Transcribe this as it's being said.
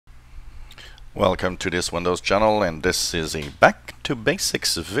Welcome to this Windows channel, and this is a back to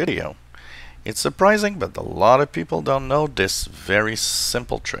basics video. It's surprising, but a lot of people don't know this very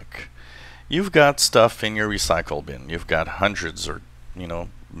simple trick. You've got stuff in your recycle bin. You've got hundreds or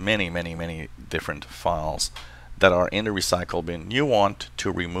many different files that are in the recycle bin. You want to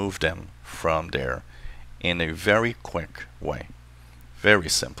remove them from there in a very quick way. Very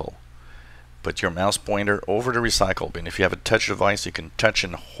simple. Put your mouse pointer over the recycle bin. If you have a touch device, you can touch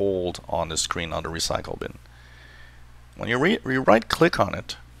and hold on the screen on the recycle bin. When you right click on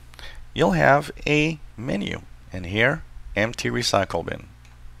it, you'll have a menu, and here, empty recycle bin.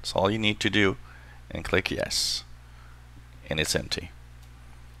 That's all you need to do, and click yes, and it's empty.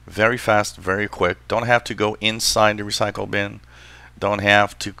 Very fast, very quick. Don't have to go inside the recycle bin. Don't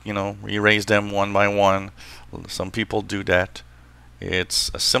have to erase them one by one. Some people do that.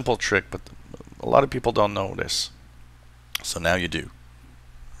 It's a simple trick, but a lot of people don't know this. So now you do.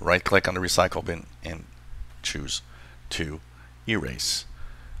 Right click on the recycle bin and choose to erase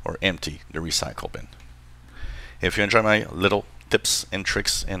or empty the recycle bin. If you enjoy my little tips and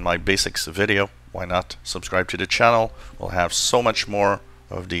tricks in my basics video, why not subscribe to the channel? We'll have so much more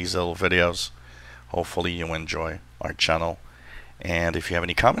of these little videos. Hopefully you enjoy our channel. And if you have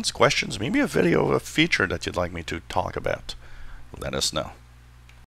any comments, questions, maybe a video of a feature that you'd like me to talk about, let us know.